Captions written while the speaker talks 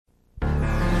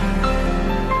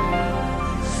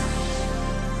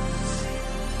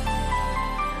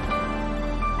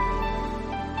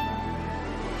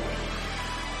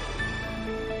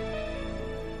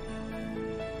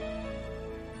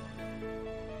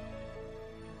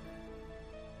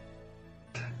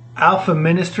Alpha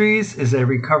Ministries is a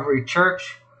recovery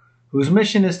church whose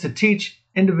mission is to teach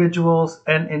individuals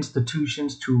and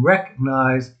institutions to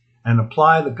recognize and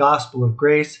apply the gospel of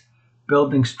grace,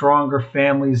 building stronger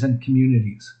families and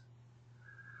communities.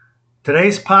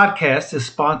 Today's podcast is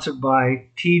sponsored by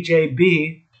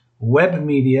TJB Web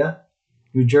Media,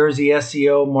 New Jersey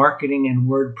SEO, marketing, and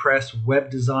WordPress web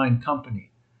design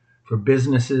company for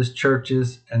businesses,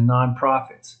 churches, and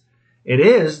nonprofits. It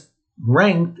is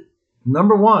ranked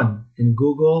number one in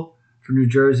Google for New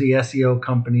Jersey SEO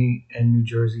company and New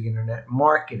Jersey Internet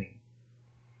marketing.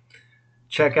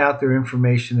 Check out their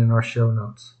information in our show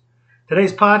notes.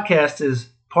 Today's podcast is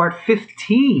part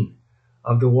 15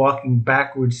 of the Walking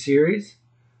Backwards series.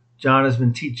 John has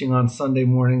been teaching on Sunday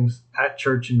mornings at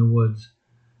Church in the Woods,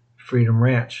 Freedom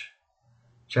Ranch.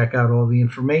 Check out all the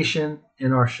information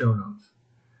in our show notes.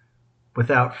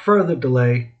 Without further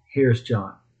delay, here's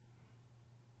John.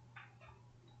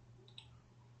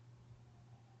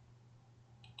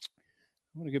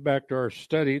 I want to get back to our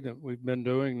study that we've been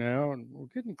doing now, and we're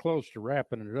getting close to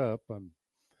wrapping it up.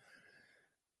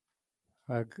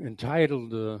 I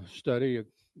entitled the study,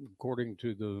 according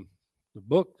to the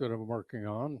book that I'm working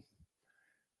on,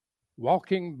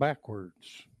 Walking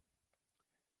Backwards.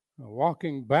 Now,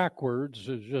 walking backwards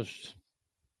is just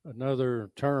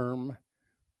another term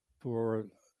for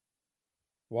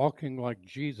walking like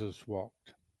Jesus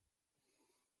walked.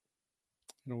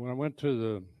 You know, when I went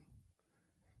to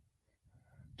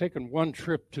taken one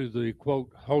trip to the, quote,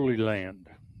 Holy Land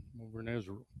over in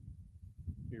Israel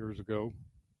years ago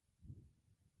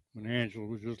when Angela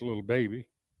was just a little baby.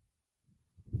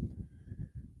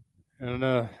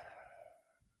 And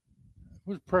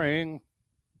was praying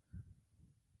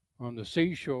on the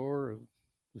seashore of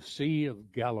the Sea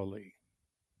of Galilee.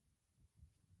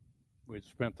 We'd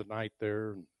spent the night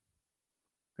there and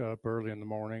got up early in the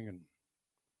morning and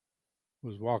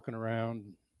was walking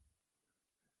around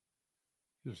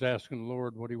just asking the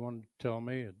Lord what he wanted to tell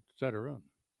me, etc.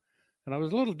 And I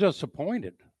was a little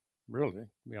disappointed, really,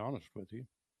 to be honest with you,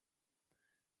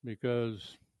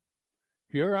 because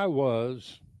here I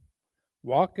was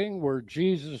walking where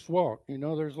Jesus walked. You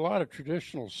know, there's a lot of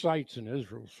traditional sites in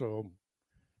Israel, so,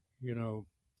 you know,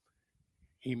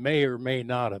 he may or may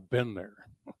not have been there,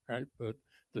 right? But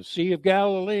the Sea of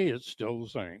Galilee is still the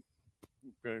same,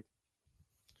 okay?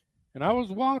 And I was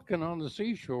walking on the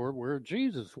seashore where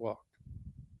Jesus walked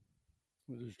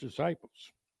with his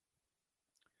disciples.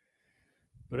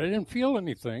 But I didn't feel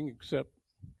anything except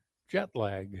jet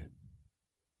lag.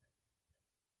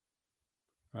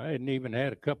 I hadn't even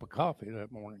had a cup of coffee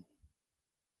that morning.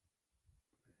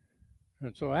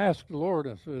 And so I asked the Lord,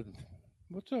 I said,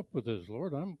 what's up with this,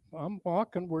 Lord? I'm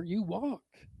walking where you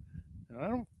walked. And I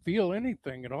don't feel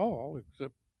anything at all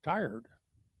except tired.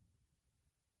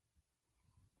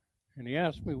 And he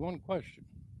asked me one question.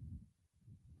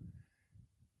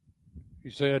 He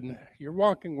said, you're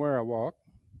walking where I walk.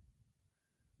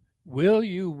 Will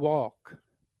you walk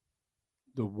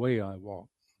the way I walk?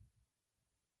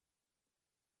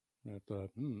 And I thought,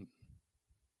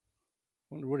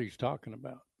 wonder what he's talking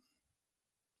about.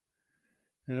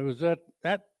 And it was at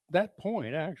that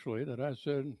point, actually, that I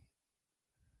said,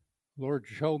 Lord,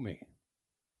 show me.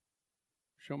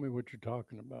 Show me what you're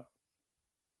talking about.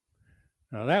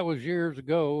 Now, that was years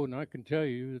ago, and I can tell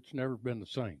you it's never been the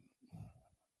same.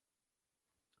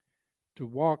 To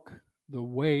walk the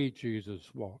way Jesus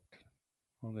walked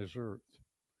on this earth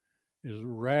is a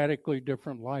radically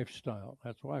different lifestyle.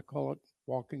 That's why I call it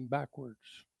walking backwards.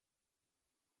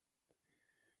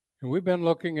 And we've been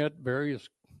looking at various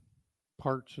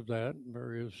parts of that,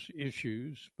 various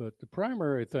issues, but the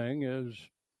primary thing is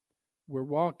we're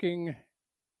walking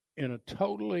in a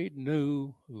totally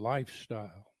new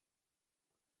lifestyle.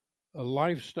 A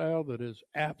lifestyle that is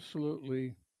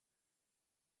absolutely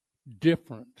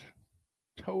different,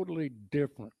 totally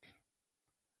different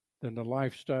than the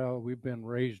lifestyle we've been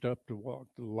raised up to walk,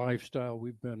 the lifestyle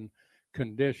we've been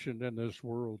conditioned in this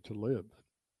world to live.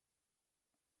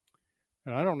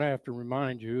 And I don't have to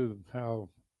remind you of how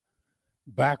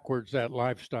backwards that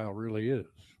lifestyle really is.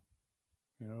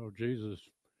 You know, Jesus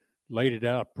laid it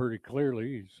out pretty clearly.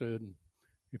 He said,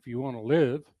 if you want to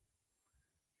live,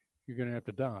 you're going to have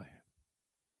to die.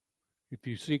 If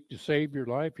you seek to save your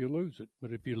life, you'll lose it.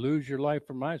 But if you lose your life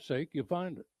for my sake, you'll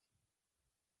find it.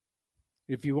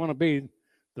 If you want to be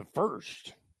the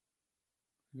first,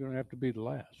 you're going to have to be the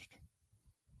last.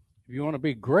 If you want to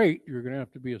be great, you're going to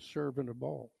have to be a servant of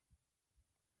all.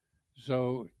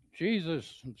 So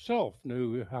Jesus himself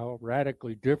knew how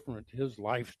radically different his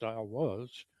lifestyle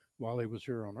was while he was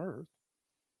here on earth.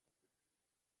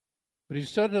 But he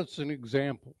set us an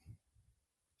example.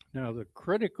 Now, the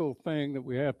critical thing that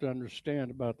we have to understand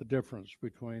about the difference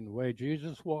between the way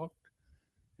Jesus walked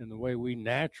and the way we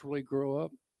naturally grow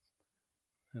up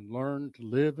and learn to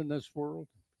live in this world,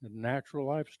 the natural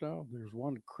lifestyle, there's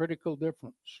one critical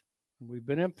difference. And we've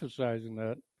been emphasizing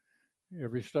that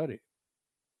every study.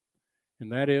 And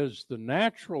that is the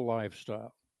natural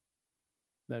lifestyle.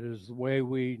 That is the way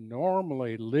we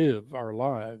normally live our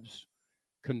lives,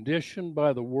 conditioned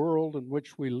by the world in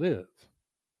which we live,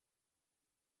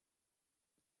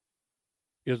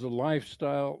 is a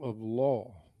lifestyle of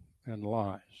law and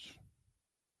lies.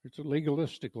 It's a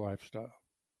legalistic lifestyle.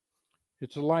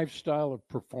 It's a lifestyle of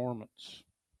performance,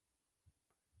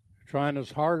 trying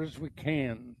as hard as we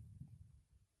can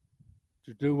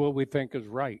to do what we think is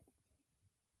right.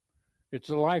 It's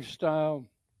a lifestyle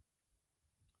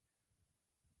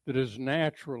that is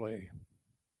naturally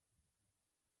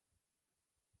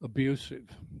abusive,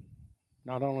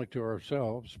 not only to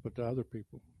ourselves, but to other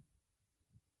people.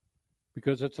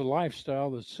 Because it's a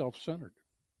lifestyle that's self-centered,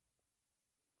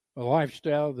 a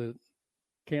lifestyle that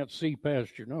can't see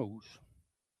past your nose,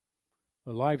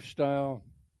 a lifestyle,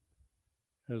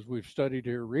 as we've studied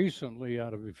here recently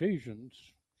out of Ephesians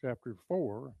chapter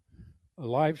 4, a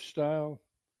lifestyle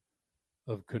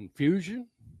of confusion,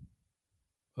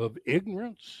 of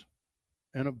ignorance,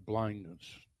 and of blindness,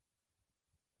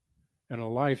 and a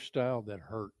lifestyle that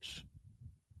hurts.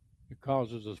 It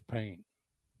causes us pain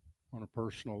on a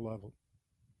personal level.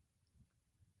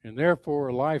 And therefore,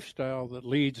 a lifestyle that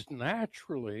leads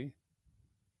naturally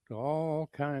to all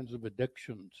kinds of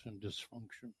addictions and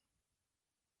dysfunction.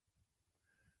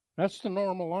 That's the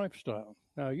normal lifestyle.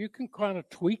 Now, you can kind of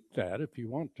tweak that if you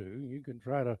want to. You can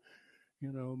try to,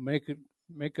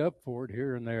 make up for it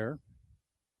here and there.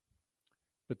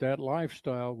 But that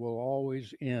lifestyle will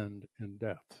always end in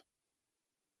death.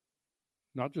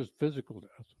 Not just physical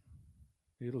death.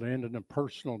 It'll end in a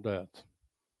personal death.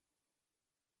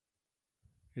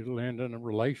 It'll end in a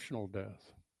relational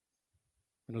death,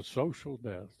 in a social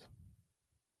death.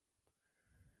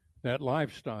 That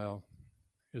lifestyle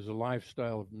is a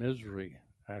lifestyle of misery,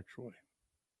 actually.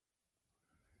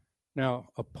 Now,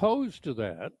 opposed to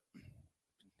that,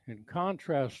 in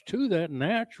contrast to that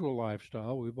natural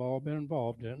lifestyle we've all been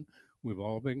involved in, we've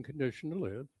all been conditioned to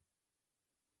live,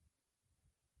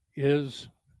 is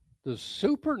the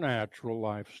supernatural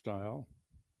lifestyle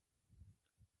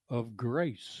of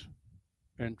grace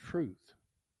and truth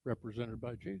represented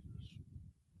by Jesus.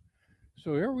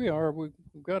 So here we are. We've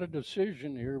got a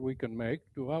decision here we can make.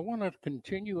 Do I want to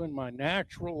continue in my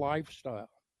natural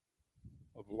lifestyle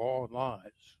of law and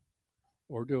lies?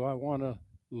 Or do I want to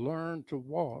learn to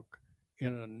walk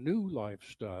in a new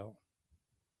lifestyle,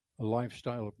 a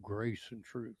lifestyle of grace and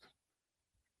truth?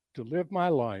 To live my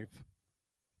life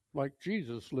like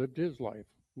Jesus lived his life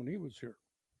when he was here.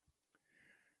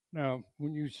 Now,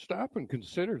 when you stop and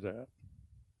consider that,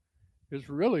 it's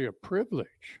really a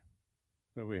privilege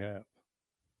that we have.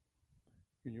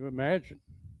 Can you imagine?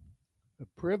 A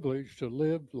privilege to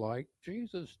live like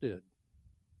Jesus did.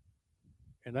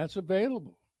 And that's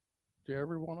available to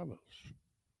every one of us.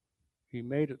 He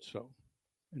made it so.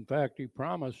 In fact, he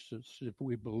promised us if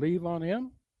we believe on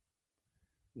him,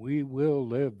 we will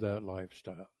live that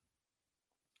lifestyle.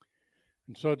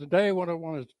 And so today what I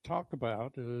want to talk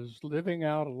about is living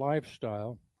out a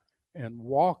lifestyle and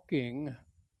walking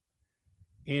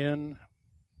in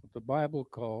what the Bible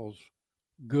calls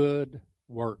good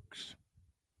works.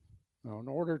 Now, in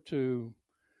order to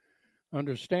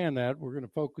understand that, we're going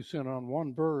to focus in on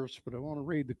one verse, but I want to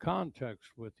read the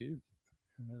context with you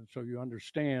so you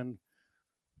understand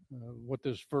what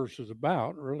this verse is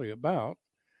about, really about.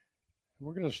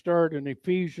 We're going to start in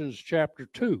Ephesians chapter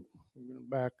 2. We're going to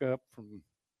back up from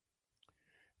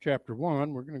chapter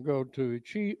 1. We're going to go to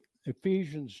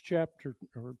Ephesians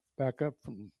back up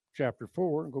from chapter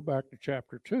 4 and go back to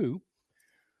chapter 2,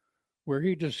 where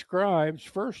he describes,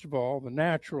 first of all, the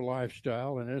natural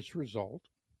lifestyle and its result,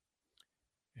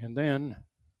 and then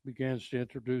begins to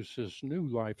introduce this new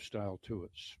lifestyle to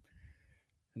us.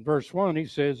 In verse 1, he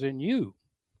says, "In you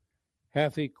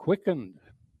hath he quickened,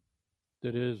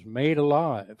 that is, made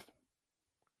alive,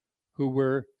 who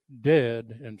were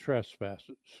dead in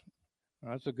trespasses."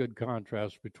 That's a good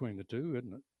contrast between the two,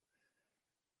 isn't it?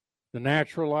 The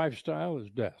natural lifestyle is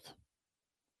death.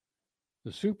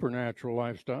 The supernatural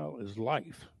lifestyle is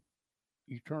life,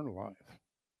 eternal life.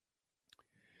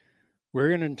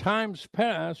 Wherein in times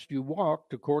past you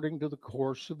walked according to the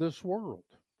course of this world.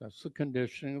 That's the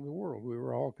conditioning of the world. We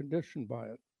were all conditioned by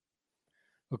it.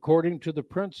 According to the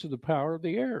prince of the power of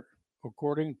the air,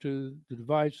 according to the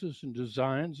devices and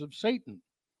designs of Satan,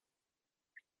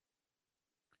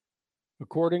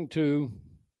 according to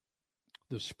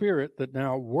the spirit that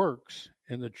now works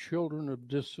in the children of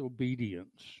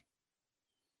disobedience,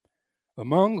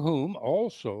 among whom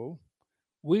also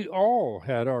we all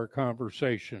had our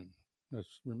conversation.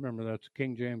 Remember, that's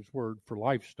King James word for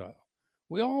lifestyle.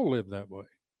 We all live that way.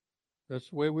 That's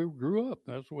the way we grew up.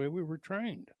 That's the way we were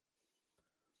trained.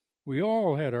 We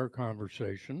all had our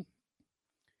conversation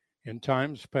in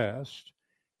times past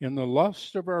in the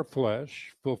lust of our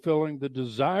flesh, fulfilling the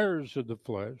desires of the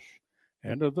flesh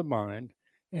and of the mind,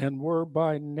 and were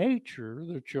by nature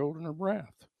the children of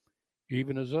wrath,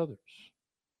 even as others.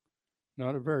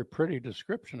 Not a very pretty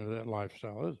description of that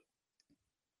lifestyle, is it?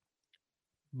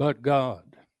 But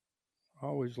God, I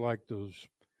always like those.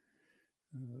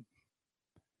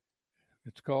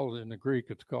 It's called in the Greek,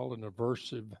 it's called an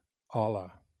aversive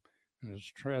Allah, and it's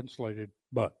translated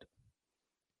but.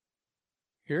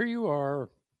 Here you are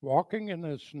walking in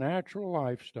this natural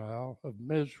lifestyle of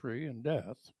misery and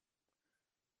death,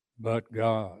 but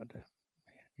God,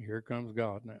 here comes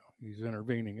God now. He's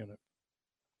intervening in it.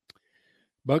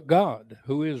 But God,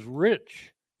 who is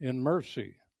rich in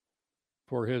mercy,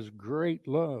 for his great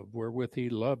love wherewith he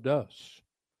loved us,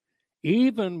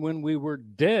 even when we were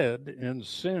dead in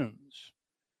sins,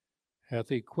 hath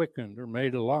he quickened or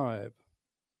made alive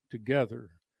together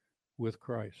with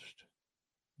Christ.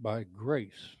 By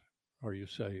grace are you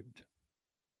saved.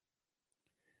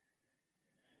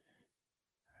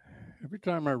 Every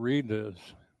time I read this,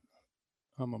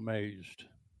 I'm amazed.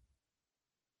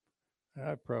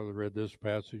 I've probably read this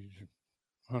passage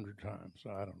 100 times.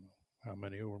 I don't know how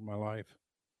many over my life.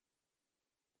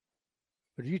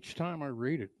 But each time I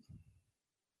read it,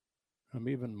 I'm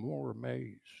even more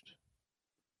amazed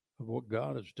of what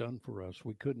God has done for us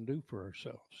we couldn't do for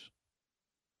ourselves.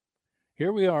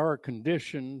 Here we are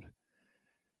conditioned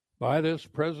by this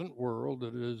present world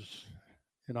that is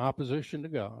in opposition to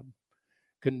God,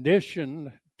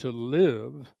 conditioned to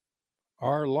live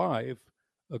our life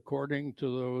according to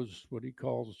those, what he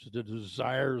calls the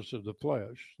desires of the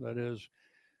flesh. That is,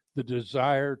 the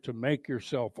desire to make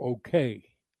yourself okay.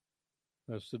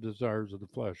 That's the desires of the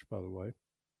flesh, by the way.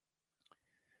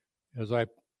 As I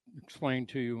explained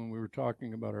to you when we were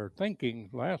talking about our thinking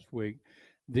last week,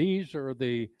 these are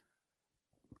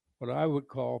what I would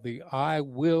call the I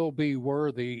will be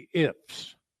worthy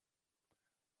ifs.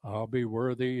 I'll be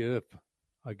worthy if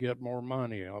I get more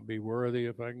money. I'll be worthy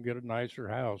if I can get a nicer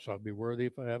house. I'll be worthy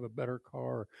if I have a better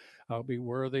car. I'll be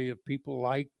worthy if people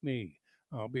like me.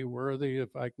 I'll be worthy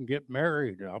if I can get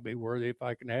married. I'll be worthy if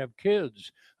I can have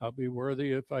kids. I'll be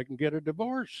worthy if I can get a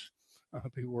divorce.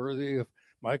 I'll be worthy if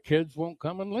my kids won't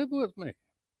come and live with me.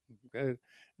 Okay?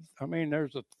 I mean,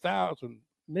 there's 1,000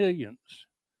 millions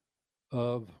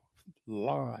of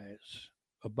lies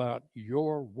about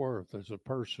your worth as a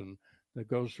person that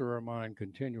goes through our mind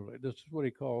continually. This is what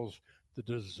he calls the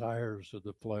desires of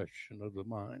the flesh and of the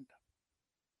mind.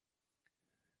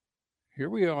 Here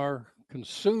we are,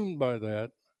 consumed by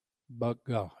that, but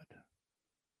God,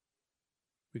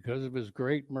 because of his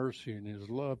great mercy and his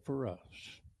love for us,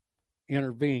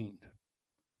 intervened.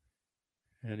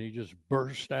 And he just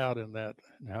burst out in that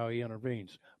and how he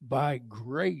intervenes. By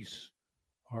grace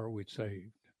are we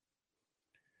saved.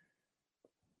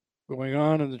 Going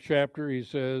on in the chapter, he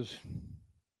says,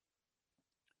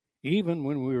 even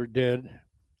when we were dead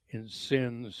in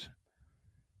sins,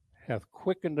 hath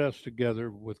quickened us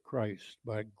together with Christ.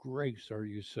 By grace are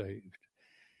you saved.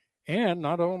 And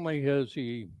not only has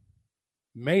he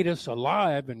made us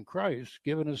alive in Christ,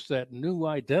 given us that new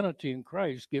identity in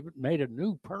Christ, made a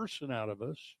new person out of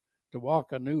us to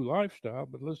walk a new lifestyle,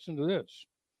 but listen to this.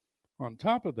 On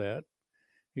top of that,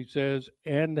 he says,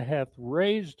 and hath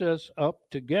raised us up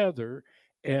together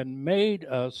and made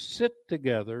us sit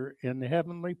together in the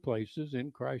heavenly places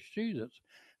in Christ Jesus.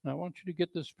 Now, I want you to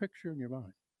get this picture in your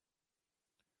mind.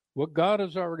 What God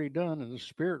has already done in the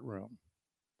spirit realm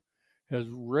has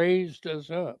raised us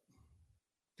up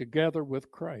together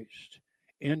with Christ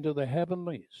into the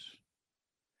heavenlies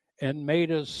and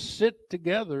made us sit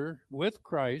together with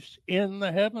Christ in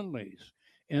the heavenlies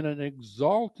in an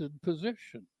exalted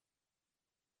position.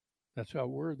 That's how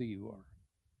worthy you are.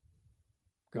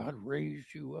 God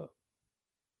raised you up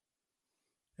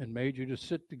and made you to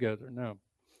sit together. Now,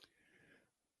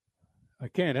 I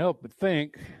can't help but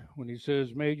think when he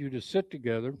says made you to sit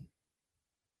together,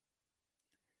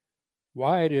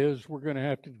 why it is we're going to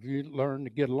have to learn to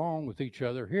get along with each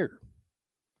other here,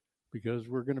 because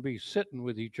we're going to be sitting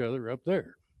with each other up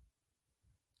there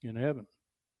in heaven.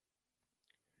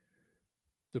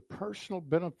 The personal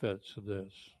benefits of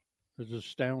this is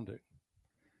astounding.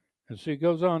 And so he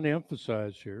goes on to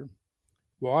emphasize here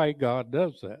why God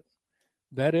does that.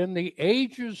 That in the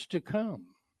ages to come,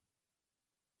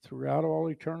 throughout all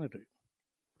eternity.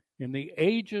 In the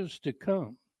ages to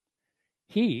come,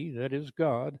 he, that is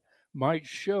God, might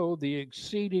show the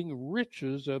exceeding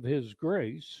riches of his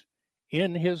grace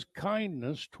in his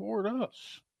kindness toward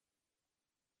us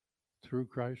through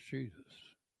Christ Jesus.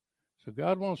 So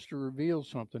God wants to reveal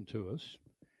something to us.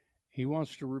 He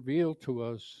wants to reveal to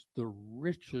us the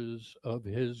riches of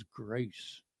his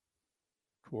grace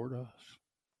toward us.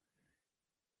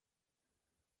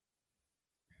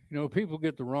 You know, people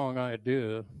get the wrong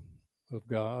idea of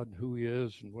God, who he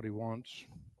is and what he wants.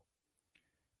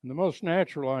 And the most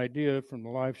natural idea from the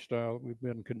lifestyle we've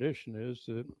been conditioned is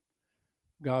that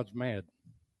God's mad.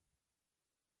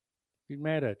 He's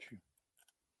mad at you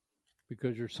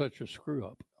because you're such a screw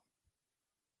up.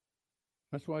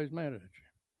 That's why he's mad at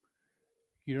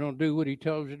you. You don't do what he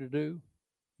tells you to do.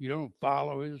 You don't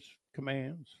follow his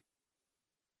commands.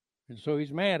 And so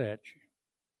he's mad at you.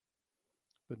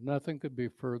 But nothing could be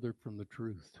further from the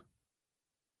truth.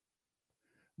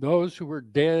 Those who were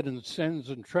dead in sins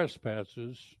and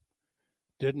trespasses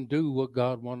didn't do what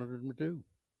God wanted them to do.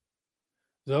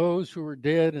 Those who were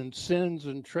dead in sins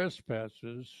and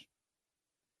trespasses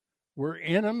were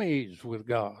enemies with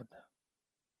God.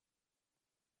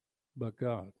 But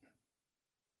God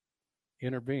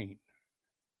intervened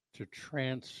to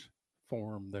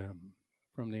transform them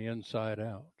from the inside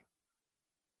out.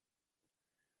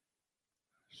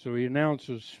 So he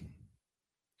announces,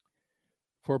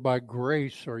 for by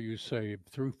grace are you saved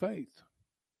through faith.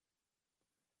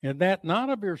 And that not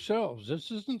of yourselves.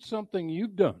 This isn't something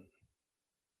you've done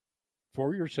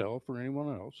for yourself or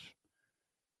anyone else.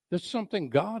 This is something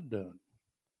God done.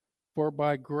 For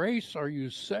by grace are you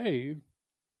saved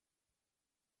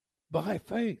by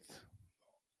faith.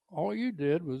 All you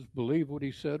did was believe what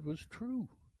he said was true.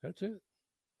 That's it.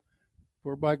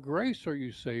 For by grace are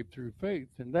you saved through faith,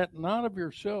 and that not of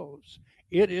yourselves.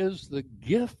 It is the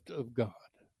gift of God,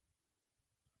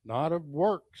 not of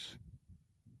works,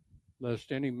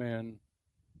 lest any man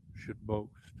should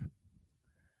boast.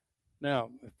 Now,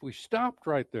 if we stopped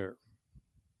right there,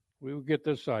 we would get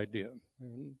this idea.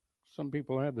 And some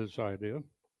people have this idea,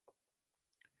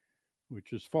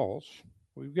 which is false.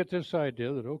 We get this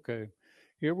idea that, okay,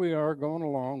 here we are going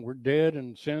along. We're dead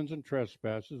in sins and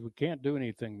trespasses. We can't do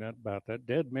anything about that.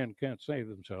 Dead men can't save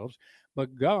themselves.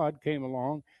 But God came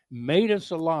along, made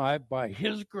us alive by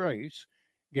his grace,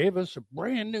 gave us a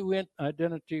brand new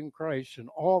identity in Christ and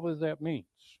all that means.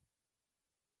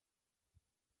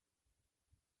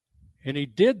 And he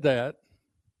did that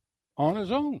on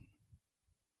his own,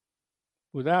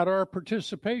 without our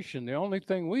participation. The only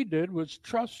thing we did was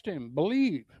trust him,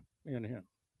 believe in him.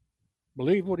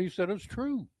 Believe what he said is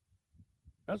true.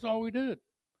 That's all we did.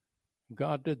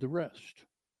 God did the rest.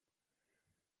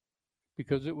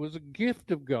 Because it was a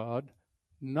gift of God,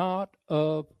 not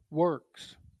of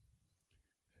works.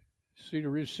 See, to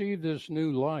receive this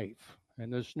new life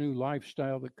and this new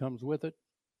lifestyle that comes with it,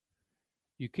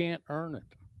 you can't earn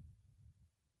it.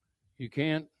 You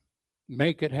can't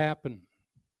make it happen.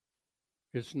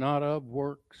 It's not of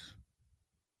works.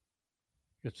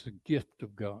 It's a gift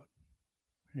of God.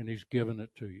 And he's given it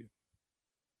to you.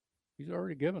 He's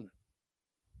already given it.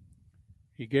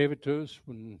 He gave it to us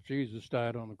when Jesus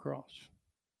died on the cross.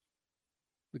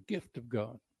 The gift of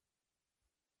God.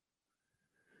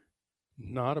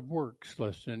 Not of works,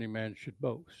 lest any man should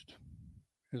boast.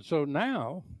 And so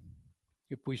now,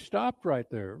 if we stopped right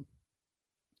there,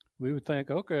 we would think,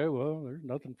 okay, well, there's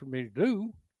nothing for me to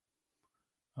do.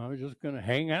 I'm just going to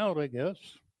hang out, I guess,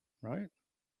 right?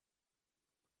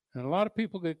 And a lot of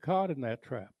people get caught in that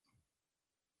trap.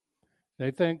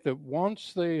 They think that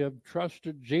once they have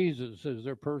trusted Jesus as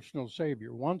their personal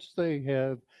Savior, once they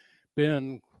have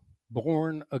been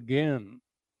born again,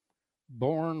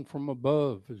 born from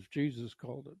above, as Jesus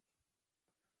called it,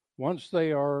 once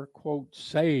they are, quote,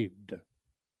 saved,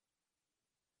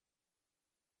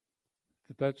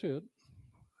 that's it. You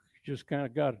just kind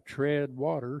of got to tread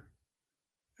water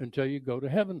until you go to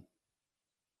heaven,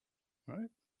 right?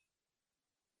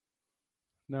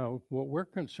 No, what we're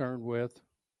concerned with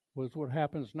was what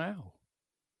happens now.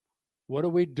 What do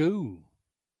we do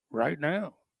right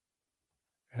now?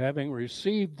 Having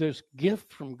received this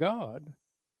gift from God,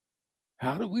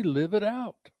 how do we live it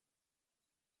out?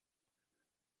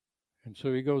 And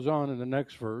so he goes on in the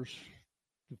next verse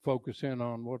to focus in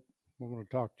on what we're going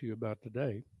to talk to you about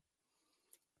today.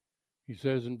 He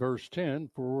says in verse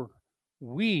 10, for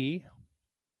we,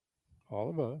 all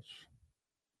of us,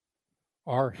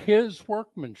 are his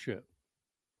workmanship.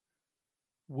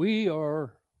 We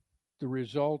are the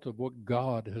result of what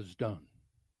God has done.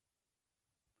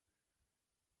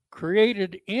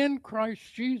 Created in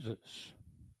Christ Jesus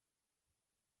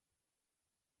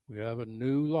We have a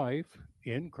new life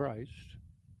in Christ.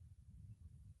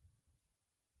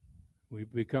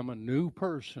 We've become a new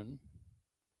person,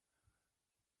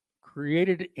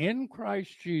 created in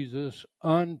Christ Jesus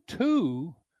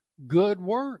unto good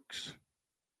works.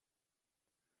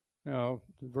 Now,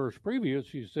 the verse previous,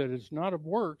 he said, it's not of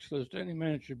works, lest any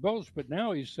man should boast. But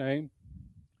now he's saying,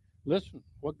 listen,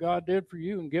 what God did for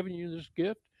you in giving you this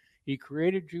gift, he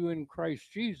created you in Christ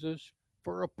Jesus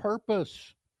for a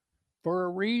purpose, for a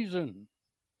reason.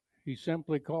 He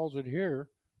simply calls it here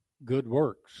good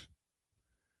works,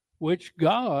 which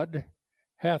God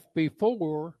hath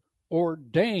before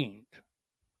ordained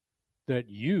that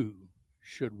you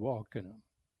should walk in them.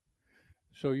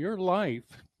 So your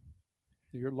life,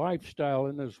 your lifestyle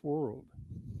in this world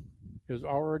is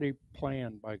already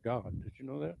planned by God. Did you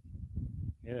know that?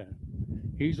 Yeah.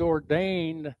 He's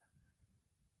ordained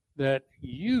that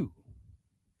you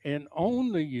and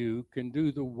only you can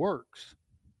do the works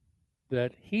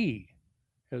that he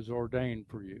has ordained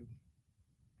for you.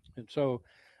 And so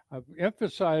I've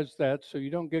emphasized that so you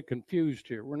don't get confused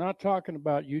here. We're not talking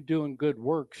about you doing good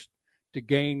works to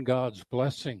gain God's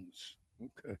blessings.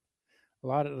 Okay.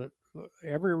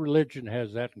 Every religion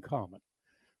has that in common.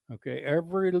 Okay.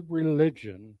 Every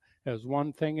religion has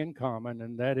one thing in common,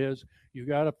 and that is you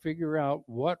got to figure out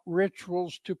what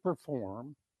rituals to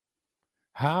perform,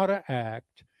 how to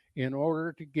act in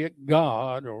order to get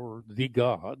God or the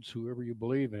gods, whoever you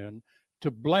believe in, to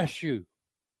bless you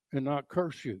and not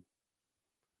curse you,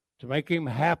 to make him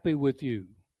happy with you,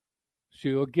 so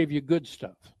he'll give you good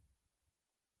stuff.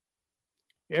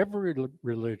 Every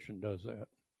religion does that.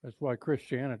 That's why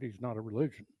Christianity is not a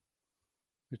religion.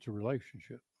 It's a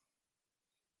relationship.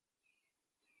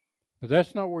 But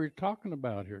that's not what he's talking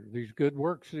about here. These good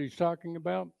works that he's talking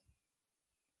about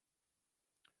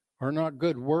are not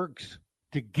good works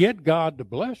to get God to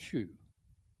bless you.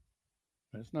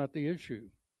 That's not the issue.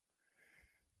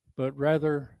 But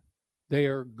rather, they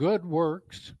are good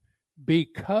works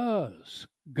because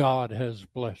God has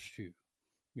blessed you.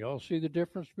 You all see the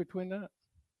difference between that?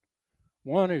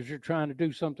 One is you're trying to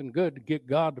do something good to get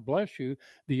God to bless you.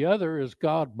 The other is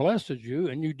God blesses you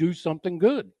and you do something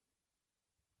good.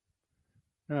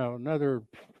 Now, another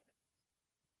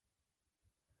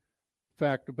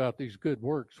fact about these good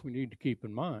works we need to keep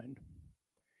in mind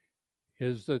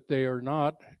is that they are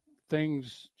not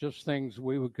just things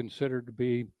we would consider to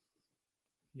be,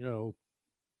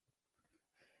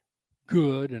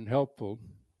 good and helpful,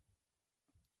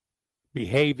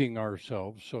 behaving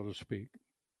ourselves, so to speak.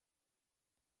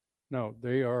 No,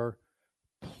 they are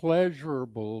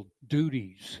pleasurable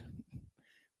duties,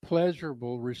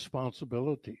 pleasurable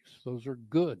responsibilities. Those are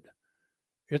good.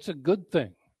 It's a good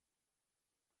thing.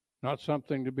 Not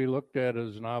something to be looked at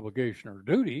as an obligation or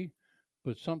duty,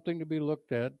 but something to be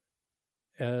looked at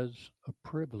as a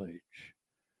privilege.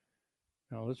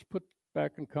 Now, let's put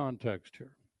back in context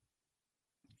here.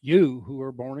 You who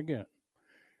are born again,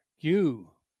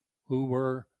 you who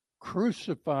were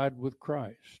crucified with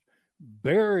Christ,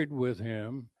 buried with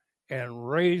him, and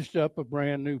raised up a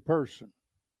brand new person,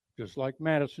 just like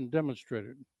Madison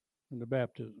demonstrated in the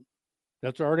baptism.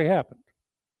 That's already happened.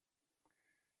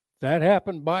 That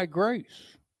happened by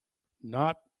grace,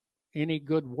 not any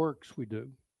good works we do.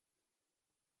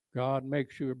 God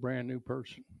makes you a brand new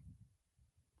person.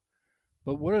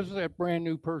 But what does that brand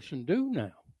new person do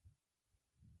now?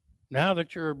 Now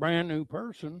that you're a brand new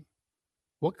person,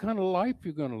 what kind of life are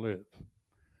you going to live?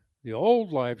 The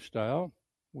old lifestyle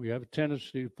we have a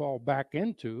tendency to fall back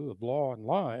into of law and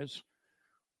lies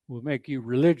will make you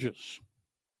religious.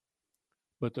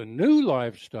 But the new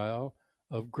lifestyle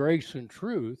of grace and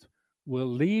truth will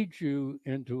lead you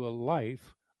into a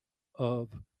life of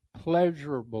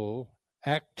pleasurable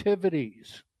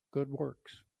activities, good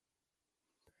works.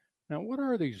 Now, what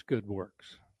are these good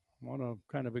works? I want to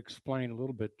kind of explain a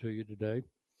little bit to you today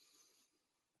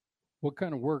what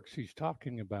kind of works he's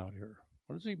talking about here.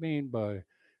 What does he mean by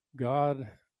God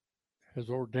has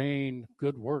ordained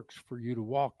good works for you to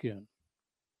walk in?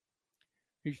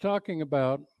 He's talking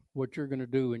about what you're going to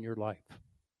do in your life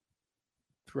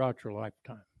throughout your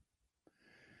lifetime.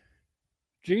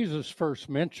 Jesus first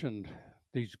mentioned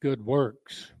these good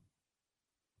works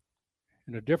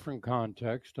in a different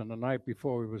context on the night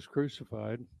before he was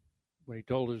crucified, when he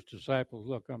told his disciples,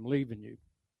 look, I'm leaving you.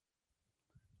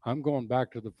 I'm going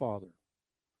back to the Father,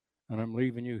 and I'm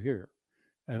leaving you here.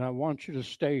 And I want you to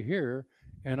stay here,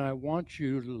 and I want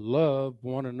you to love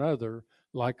one another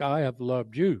like I have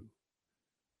loved you.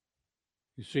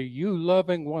 You see, you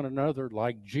loving one another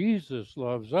like Jesus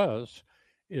loves us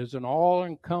is an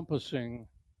all-encompassing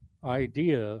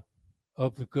idea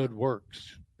of the good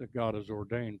works that God has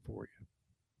ordained for you.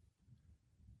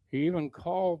 He even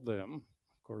called them.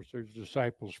 Of course, his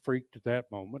disciples freaked at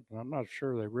that moment, and I'm not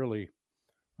sure they really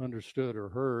understood or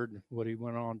heard what he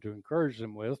went on to encourage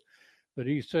them with. But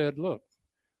he said, look,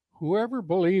 whoever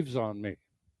believes on me,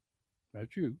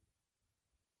 that's you,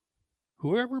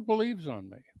 whoever believes on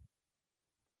me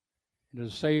and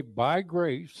is saved by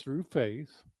grace through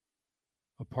faith,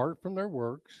 apart from their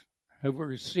works, have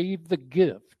received the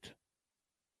gift.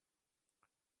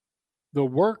 The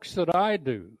works that I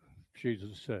do,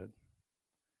 Jesus said,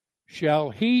 shall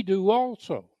he do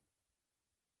also.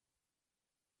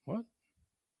 What?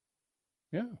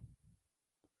 Yeah.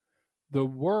 The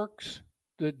works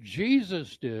that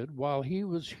Jesus did while he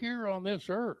was here on this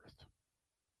earth,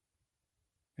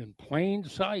 in plain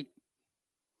sight,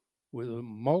 with a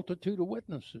multitude of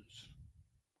witnesses.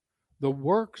 The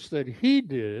works that he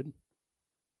did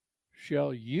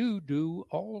shall you do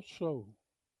also.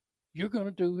 You're going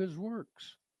to do his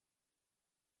works.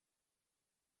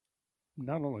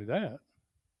 Not only that,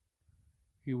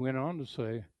 he went on to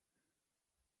say,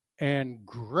 and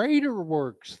greater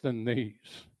works than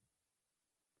these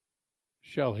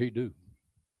shall he do,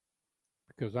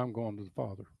 because I'm going to the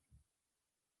Father.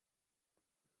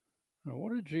 Now,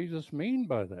 what did Jesus mean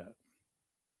by that?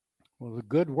 Well, the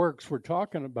good works we're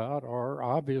talking about are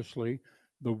obviously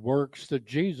the works that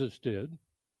Jesus did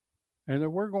and that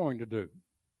we're going to do.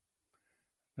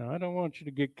 Now, I don't want you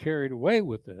to get carried away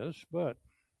with this, but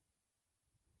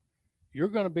you're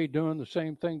going to be doing the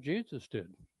same thing Jesus did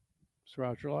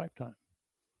throughout your lifetime.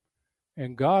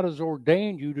 And God has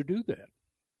ordained you to do that,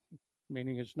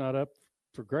 meaning it's not up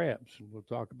for grabs, and we'll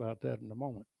talk about that in a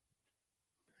moment.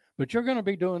 But you're going to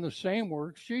be doing the same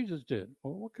works Jesus did.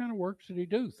 Well, what kind of works did he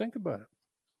do? Think about it.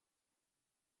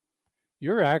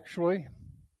 You're actually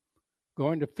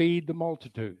going to feed the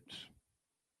multitudes.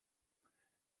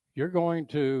 You're going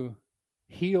to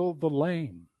heal the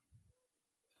lame.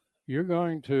 You're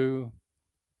going to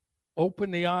open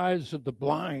the eyes of the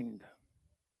blind.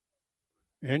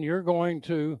 And you're going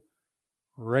to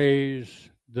raise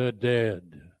the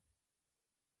dead.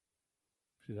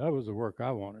 See, that was the work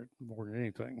I wanted more than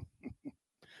anything.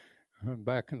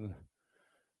 Back in the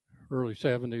early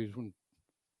 70s, when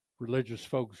religious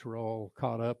folks were all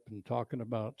caught up in talking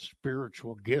about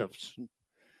spiritual gifts, and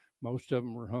most of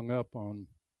them were hung up on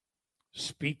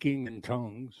speaking in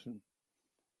tongues.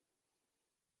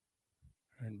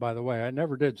 And by the way, I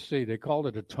never did see, they called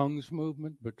it a tongues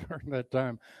movement, but during that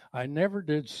time, I never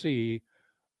did see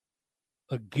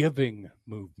a giving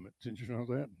movement. Did you know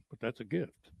that? But that's a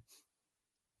gift.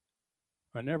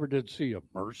 I never did see a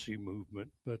mercy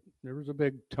movement, but there was a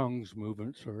big tongues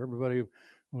movement, so everybody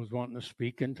was wanting to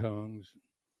speak in tongues,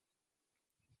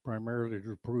 primarily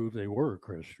to prove they were a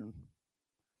Christian,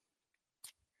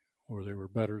 or they were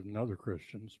better than other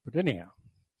Christians. But anyhow,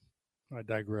 I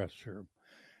digress here.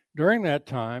 During that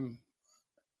time,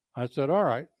 I said, all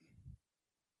right,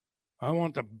 I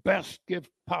want the best gift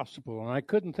possible, and I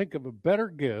couldn't think of a better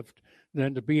gift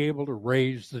than to be able to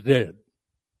raise the dead.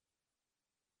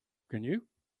 Can you?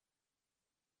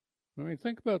 I mean,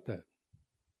 think about that.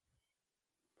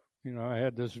 You know, I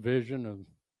had this vision of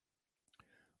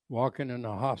walking in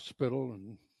a hospital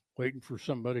and waiting for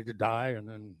somebody to die and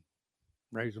then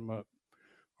raise them up,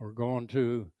 or going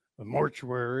to a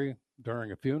mortuary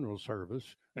during a funeral service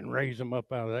and raise them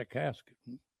up out of that casket.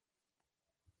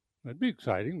 That'd be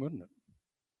exciting, wouldn't it?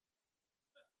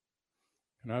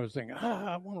 And I was thinking,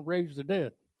 I want to raise the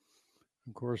dead.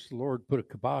 Of course, the Lord put a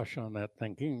kibosh on that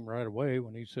thinking right away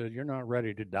when he said, you're not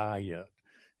ready to die yet.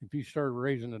 If you started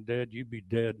raising the dead, you'd be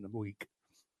dead in a week.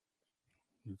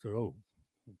 I said, oh,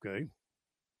 okay.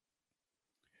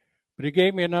 But he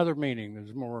gave me another meaning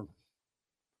that's more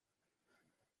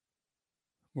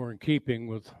in keeping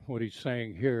with what he's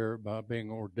saying here about being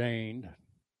ordained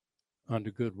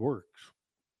unto good works.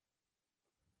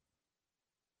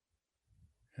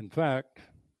 In fact,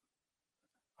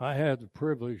 I had the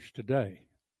privilege today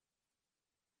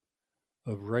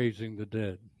of raising the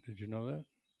dead. Did you know that?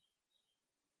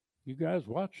 You guys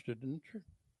watched it, didn't you?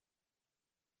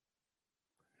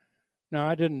 Now,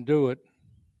 I didn't do it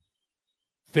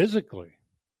physically.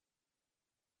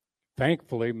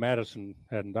 Thankfully, Madison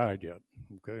hadn't died yet,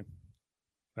 okay?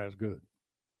 That's good.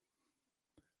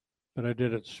 But I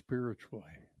did it spiritually.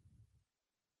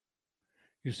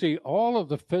 You see, all of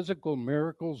the physical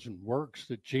miracles and works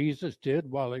that Jesus did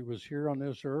while he was here on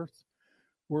this earth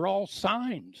were all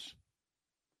signs.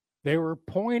 They were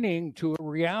pointing to a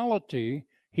reality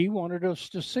he wanted us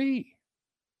to see.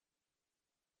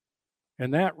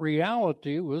 And that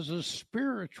reality was a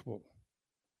spiritual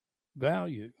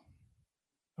value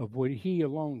of what he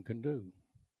alone can do.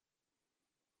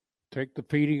 Take the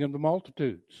feeding of the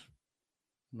multitudes.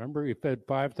 Remember, he fed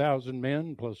 5,000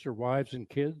 men plus their wives and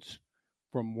kids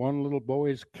from one little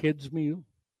boy's kids' meal.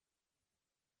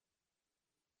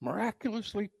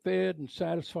 Miraculously fed and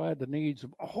satisfied the needs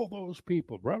of all those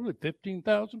people, probably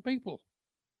 15,000 people.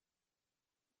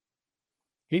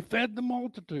 He fed the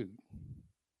multitude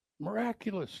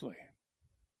miraculously.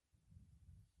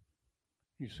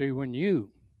 You see, when you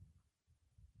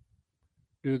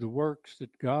do the works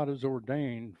that God has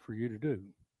ordained for you to do,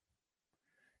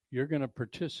 you're going to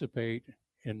participate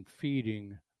in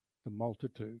feeding the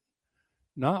multitude.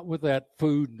 Not with that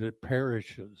food that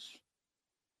perishes,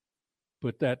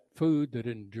 but that food that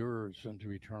endures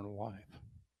unto eternal life.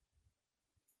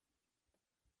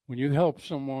 When you help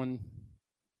someone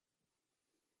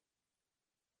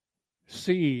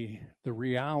see the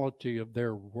reality of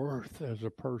their worth as a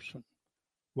person,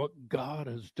 what God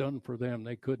has done for them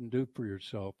they couldn't do for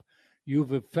yourself,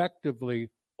 you've effectively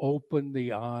opened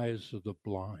the eyes of the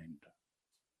blind.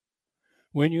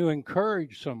 When you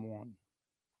encourage someone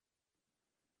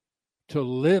to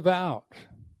live out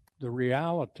the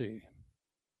reality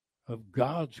of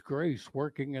God's grace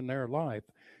working in their life,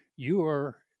 you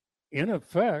are, in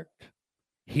effect,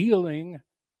 healing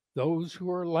those who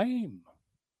are lame.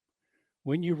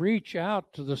 When you reach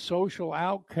out to the social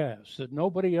outcasts that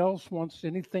nobody else wants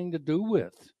anything to do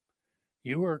with,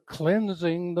 you are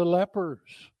cleansing the lepers.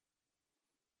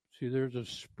 See, there's a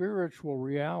spiritual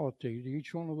reality to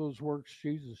each one of those works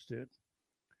Jesus did,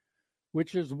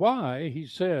 which is why he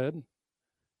said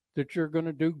that you're going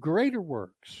to do greater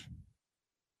works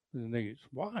than these.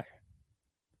 Why?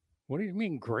 What do you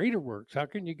mean greater works? How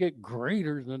can you get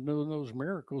greater than those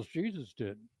miracles Jesus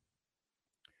did?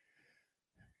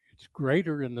 It's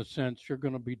greater in the sense you're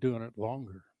going to be doing it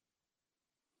longer.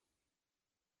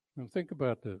 Now think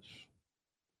about this.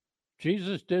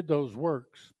 Jesus did those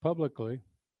works publicly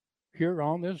here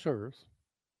on this earth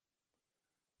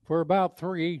for about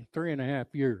 3.5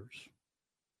 years.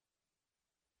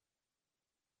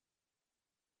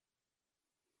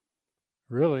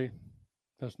 Really,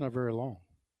 that's not very long.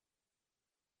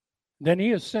 Then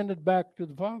he ascended back to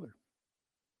the Father.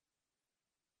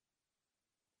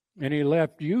 And he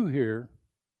left you here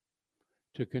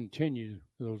to continue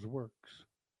those works.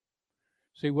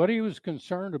 See, what he was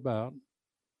concerned about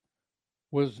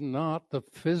was not the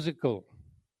physical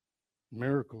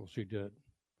miracles he did.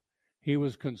 He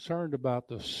was concerned about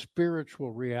the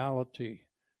spiritual reality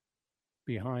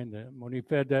behind them. When he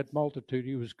fed that multitude,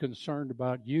 he was concerned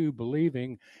about you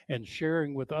believing and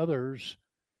sharing with others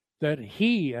that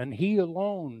he and he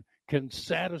alone can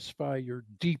satisfy your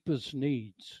deepest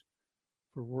needs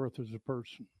for worth as a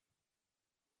person.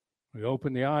 We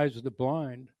opened the eyes of the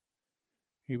blind.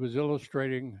 He was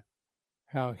illustrating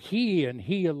how he and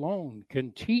he alone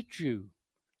can teach you,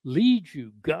 lead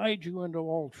you, guide you into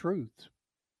all truth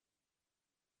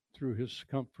through his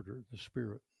comforter, the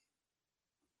Spirit.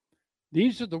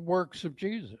 These are the works of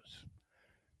Jesus.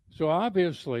 So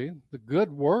obviously, the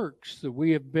good works that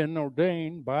we have been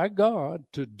ordained by God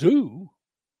to do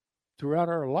throughout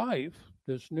our life,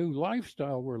 this new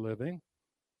lifestyle we're living,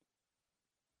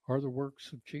 are the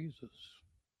works of Jesus.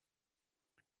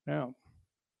 Now,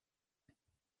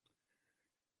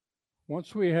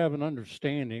 once we have an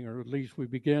understanding, or at least we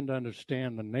begin to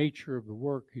understand the nature of the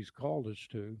work he's called us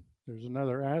to, there's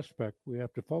another aspect we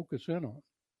have to focus in on.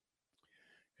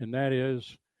 And that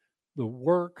is the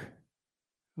work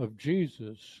of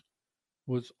Jesus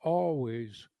was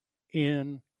always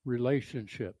in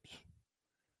relationships.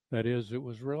 That is, it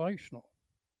was relational.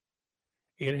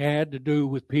 It had to do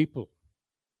with people.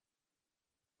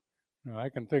 Now, I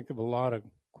can think of a lot of,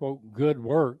 quote, good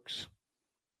works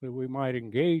that we might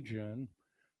engage in,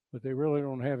 but they really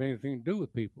don't have anything to do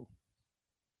with people.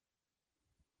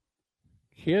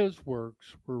 His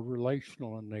works were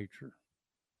relational in nature.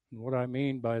 And what I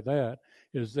mean by that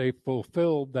is they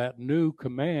fulfilled that new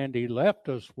command he left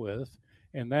us with,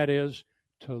 and that is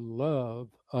to love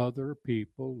other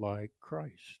people like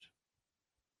Christ.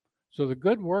 So the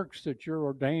good works that you're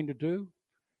ordained to do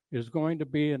is going to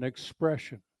be an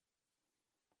expression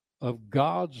of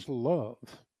God's love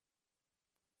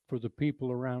for the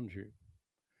people around you.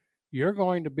 You're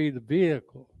going to be the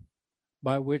vehicle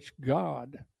by which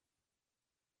God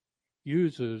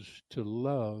uses to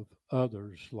love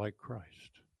others like Christ.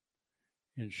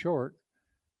 In short,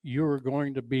 you're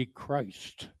going to be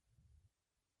Christ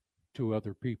to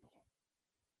other people.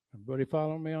 Everybody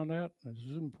follow me on that? This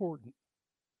is important.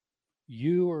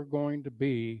 You are going to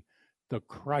be the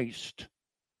Christ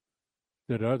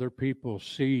that other people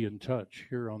see and touch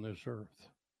here on this earth.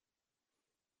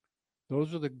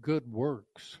 Those are the good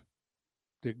works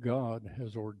that God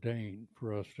has ordained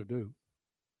for us to do.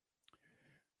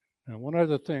 Now, one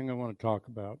other thing I want to talk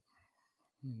about,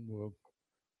 and we'll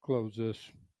close this,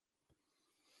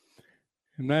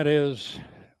 and that is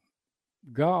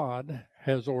God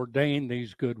has ordained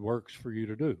these good works for you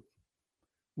to do,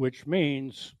 which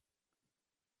means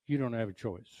you don't have a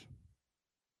choice.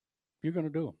 You're going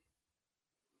to do them.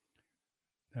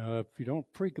 Now, if you don't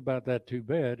freak about that too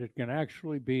bad, it can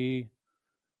actually be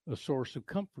a source of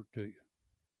comfort to you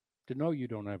to know you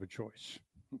don't have a choice.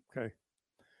 Okay.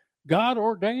 God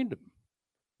ordained them.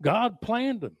 God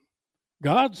planned them.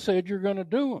 God said you're going to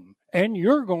do them, and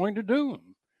you're going to do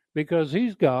them because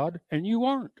He's God and you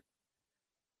aren't.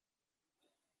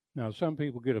 Now, some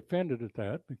people get offended at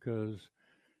that because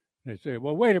they say,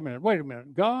 well, wait a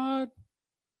minute. God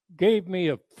gave me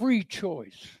a free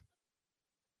choice.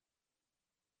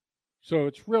 So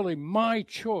it's really my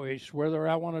choice whether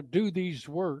I want to do these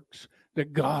works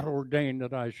that God ordained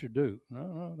that I should do.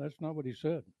 No, that's not what He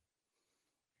said.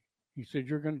 He said,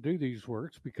 you're going to do these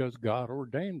works because God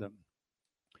ordained them.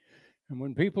 And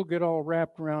when people get all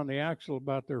wrapped around the axle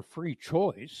about their free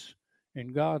choice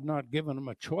and God not giving them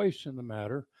a choice in the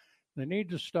matter, they need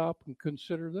to stop and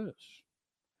consider this.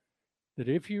 That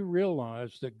if you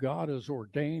realize that God has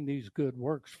ordained these good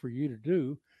works for you to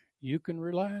do, you can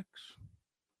relax.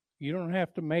 You don't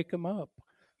have to make them up.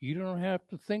 You don't have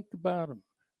to think about them.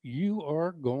 You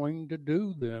are going to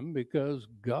do them because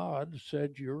God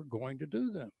said you're going to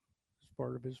do them. It's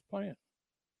part of His plan.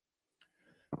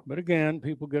 But again,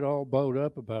 people get all bowed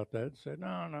up about that and say,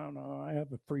 no, I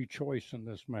have a free choice in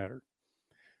this matter.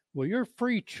 Well, your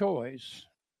free choice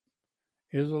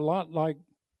is a lot like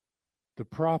the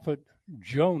prophet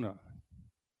Jonah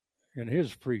and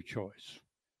his free choice.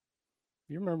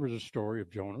 You remember the story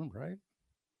of Jonah, right?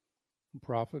 The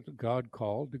prophet that God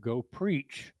called to go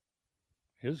preach.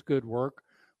 His good work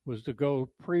was to go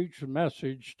preach a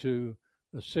message to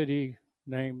a city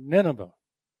named Nineveh.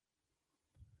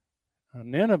 Now,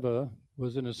 Nineveh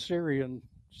was an Assyrian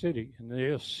city, and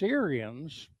the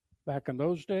Assyrians, back in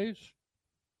those days,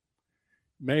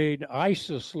 made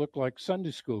ISIS look like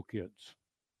Sunday school kids.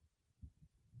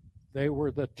 They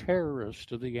were the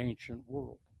terrorists of the ancient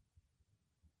world.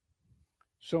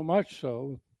 So much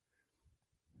so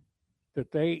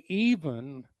that they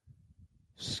even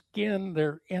skinned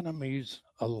their enemies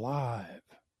alive.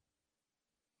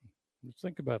 Let's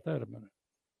think about that a minute.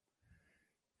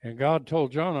 And God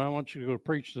told Jonah, I want you to go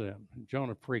preach to them. And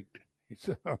Jonah freaked. He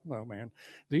said, oh, no, man,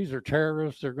 these are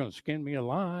terrorists. They're going to skin me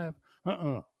alive.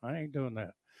 I ain't doing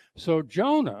that. So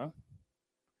Jonah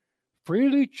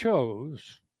freely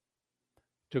chose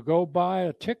to go buy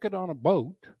a ticket on a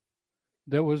boat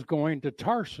that was going to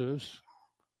Tarsus,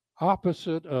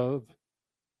 opposite of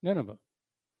Nineveh.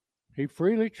 He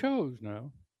freely chose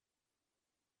now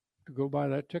to go buy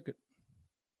that ticket.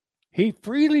 He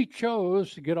freely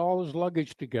chose to get all his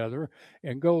luggage together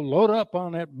and go load up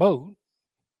on that boat,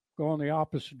 go in the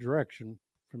opposite direction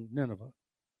from Nineveh.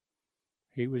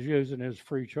 He was using his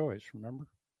free choice, remember?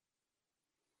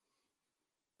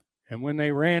 And when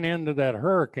they ran into that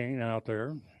hurricane out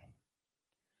there,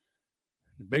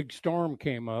 the big storm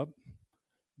came up,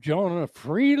 Jonah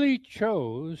freely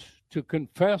chose to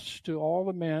confess to all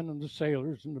the men and the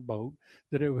sailors in the boat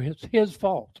that it was his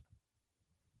fault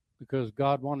because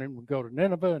God wanted him to go to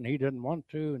Nineveh and he didn't want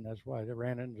to, and that's why they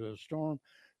ran into a storm.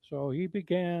 So he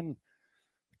began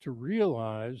to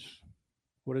realize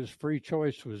what his free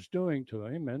choice was doing to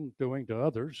him and doing to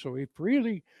others. So he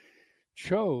freely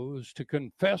chose to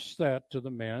confess that to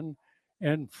the men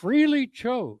and freely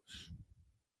chose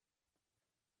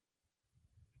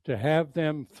to have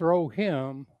them throw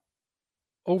him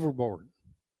overboard.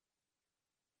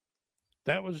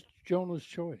 That was Jonah's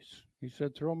choice. He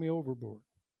said, throw me overboard.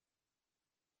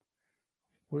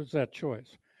 What is that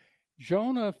choice?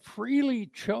 Jonah freely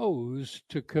chose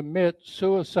to commit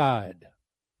suicide.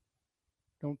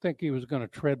 Don't think he was going to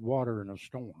tread water in a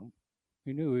storm.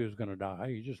 He knew he was going to die.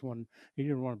 He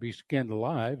didn't want to be skinned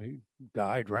alive. He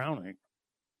died drowning.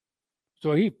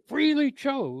 So he freely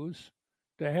chose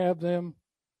to have them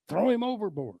throw him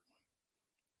overboard.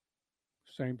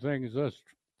 Same thing as us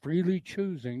freely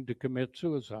choosing to commit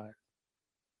suicide.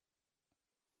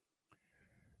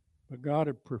 But God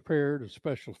had prepared a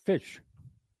special fish,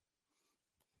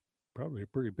 probably a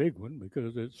pretty big one,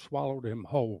 because it swallowed him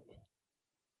whole.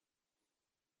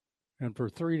 And for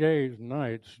 3 days and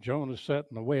nights, Jonah sat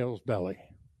in the whale's belly,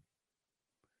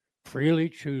 freely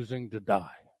choosing to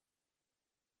die.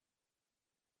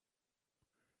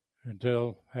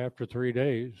 Until after 3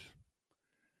 days,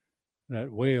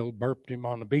 that whale burped him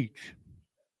on the beach.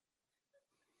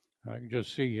 I can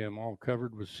just see him all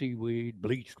covered with seaweed,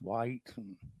 bleached white.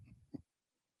 And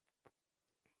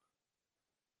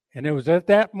And it was at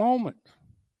that moment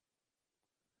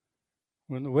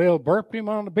when the whale burped him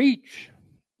on the beach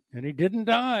and he didn't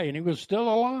die and he was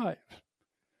still alive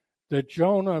that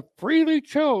Jonah freely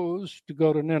chose to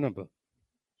go to Nineveh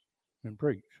and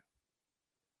preach.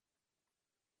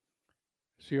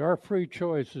 See, our free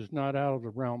choice is not out of the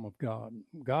realm of God.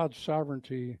 God's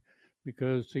sovereignty,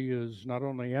 because he is not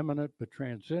only eminent but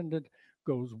transcendent,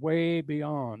 goes way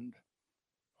beyond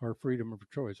our freedom of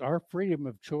choice. Our freedom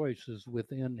of choice is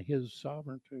within his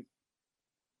sovereignty.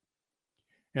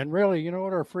 And really, you know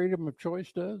what our freedom of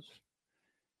choice does?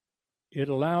 It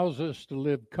allows us to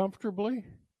live comfortably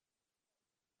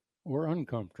or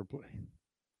uncomfortably,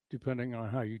 depending on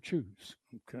how you choose,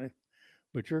 okay?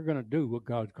 But you're going to do what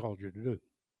God called you to do.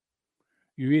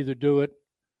 You either do it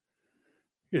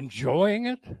enjoying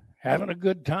it, having a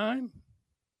good time,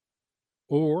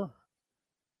 or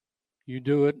you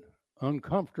do it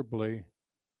uncomfortably,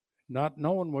 not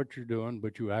knowing what you're doing,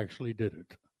 but you actually did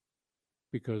it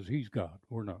because he's God,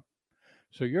 we're not.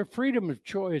 So your freedom of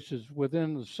choice is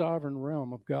within the sovereign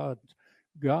realm of God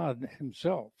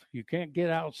himself. You can't get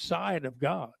outside of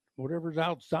God. Whatever's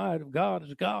outside of God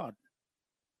is God.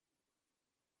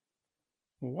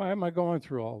 Well, why am I going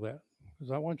through all that?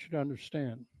 Because I want you to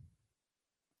understand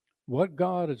what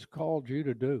God has called you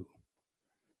to do.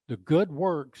 The good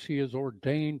works he has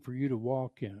ordained for you to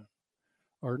walk in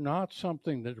are not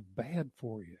something that are bad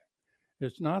for you.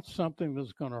 It's not something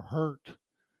that's going to hurt.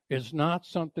 It's not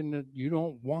something that you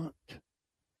don't want.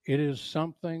 It is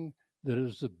something that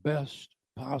is the best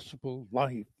possible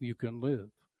life you can live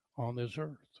on this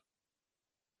earth.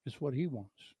 It's what he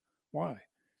wants. Why?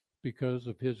 Because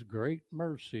of his great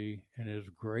mercy and his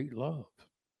great love.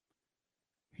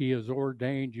 He has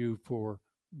ordained you for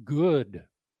good,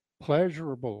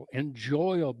 pleasurable,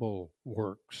 enjoyable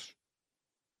works.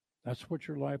 That's what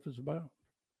your life is about.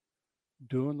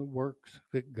 Doing the works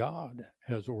that God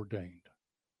has ordained.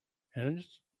 And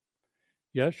it's,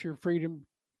 yes, your freedom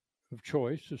of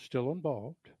choice is still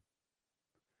involved,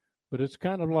 but it's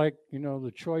kind of like,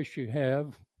 the choice you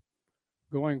have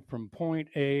going from point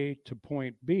A to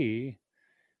point B.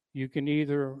 You can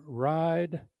either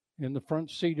ride in the front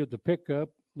seat of the pickup,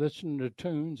 listening to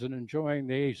tunes and enjoying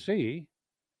the AC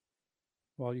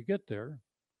while you get there,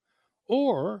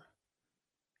 or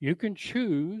you can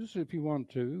choose, if you want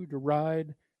to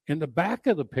ride in the back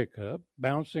of the pickup,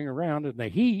 bouncing around in the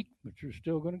heat, but you're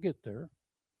still going to get there.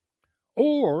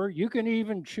 Or you can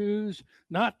even choose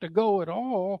not to go at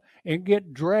all and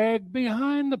get dragged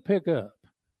behind the pickup.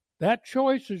 That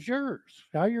choice is yours.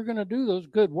 How you're going to do those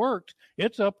good works,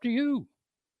 it's up to you.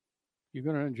 You're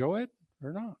going to enjoy it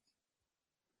or not.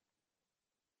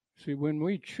 See, when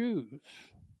we choose,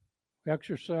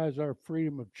 exercise our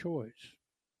freedom of choice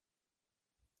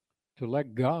to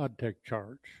let God take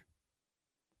charge,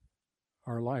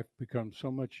 our life becomes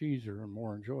so much easier and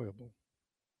more enjoyable.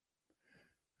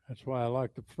 That's why I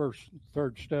like the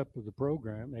third step of the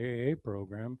program, the AA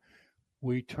program.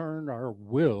 We turn our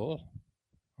will,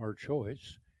 our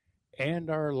choice, and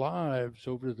our lives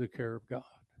over to the care of God.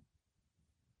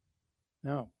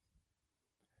 Now,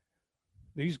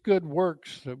 these good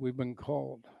works that we've been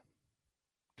called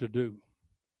to do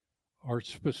are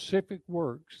specific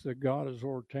works that God has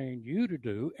ordained you to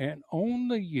do, and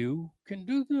only you can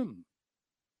do them.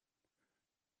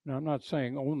 Now, I'm not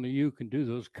saying only you can do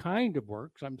those kind of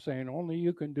works. I'm saying only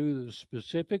you can do the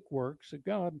specific works that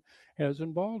God has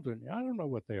involved in you. I don't know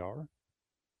what they are.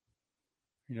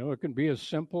 It can be as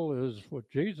simple as what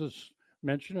Jesus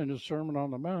mentioned in his Sermon on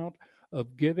the Mount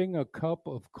of giving a cup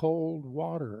of cold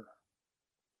water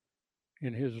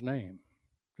in his name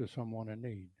to someone in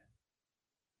need.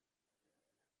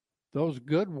 Those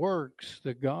good works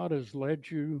that God has led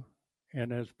you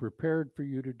and has prepared for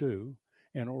you to do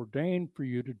and ordained for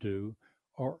you to do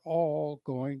are all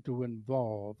going to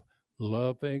involve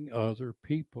loving other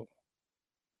people,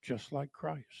 just like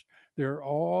Christ. They're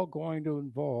all going to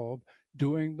involve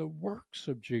doing the works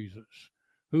of Jesus,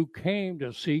 who came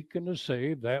to seek and to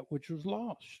save that which was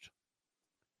lost.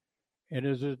 And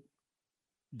is it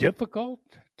difficult?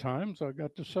 Times I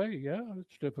got to say, yeah,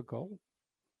 it's difficult.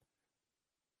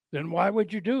 Then why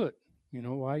would you do it? You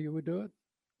know why you would do it?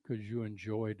 Because you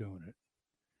enjoy doing it.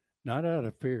 Not out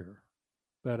of fear,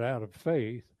 but out of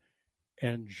faith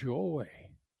and joy,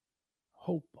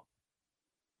 hope.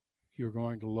 You're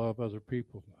going to love other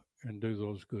people and do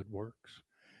those good works.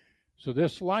 So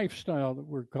this lifestyle that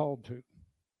we're called to,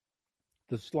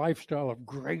 this lifestyle of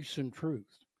grace and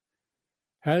truth,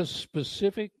 has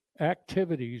specific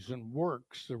activities and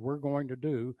works that we're going to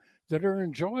do that are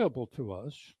enjoyable to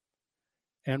us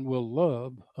and will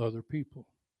love other people.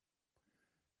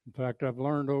 In fact, I've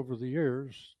learned over the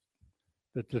years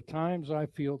that the times I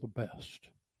feel the best,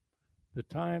 the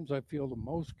times I feel the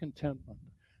most contentment,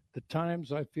 the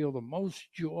times I feel the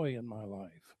most joy in my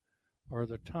life are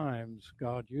the times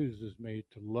God uses me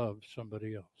to love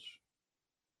somebody else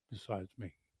besides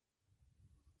me.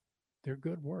 They're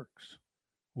good works,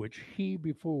 which He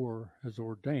before has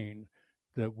ordained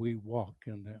that we walk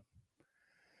in them.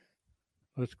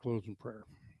 Let's close in prayer.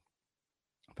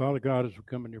 Father God, as we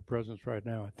come in your presence right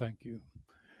now, I thank you.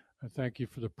 I thank you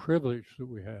for the privilege that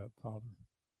we have, Father,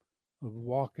 of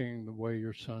walking the way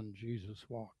your Son Jesus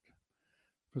walked,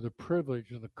 for the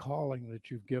privilege and the calling that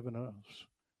you've given us,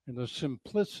 and the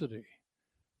simplicity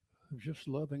of just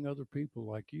loving other people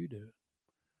like you did.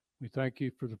 We thank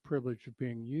you for the privilege of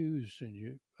being used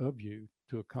of you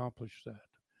to accomplish that.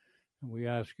 And we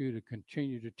ask you to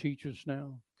continue to teach us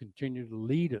now, continue to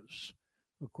lead us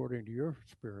according to your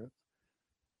Spirit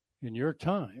in your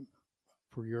time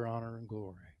for your honor and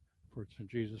glory. For it's in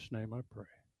Jesus' name I pray.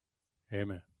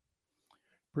 Amen.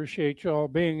 Appreciate you all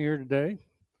being here today.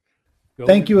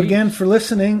 Thank you again for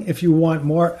listening. If you want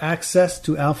more access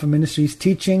to Alpha Ministries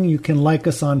teaching, you can like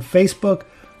us on Facebook,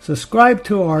 subscribe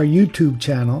to our YouTube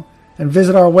channel, and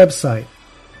visit our website.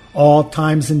 All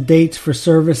times and dates for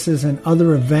services and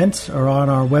other events are on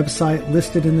our website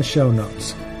listed in the show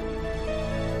notes.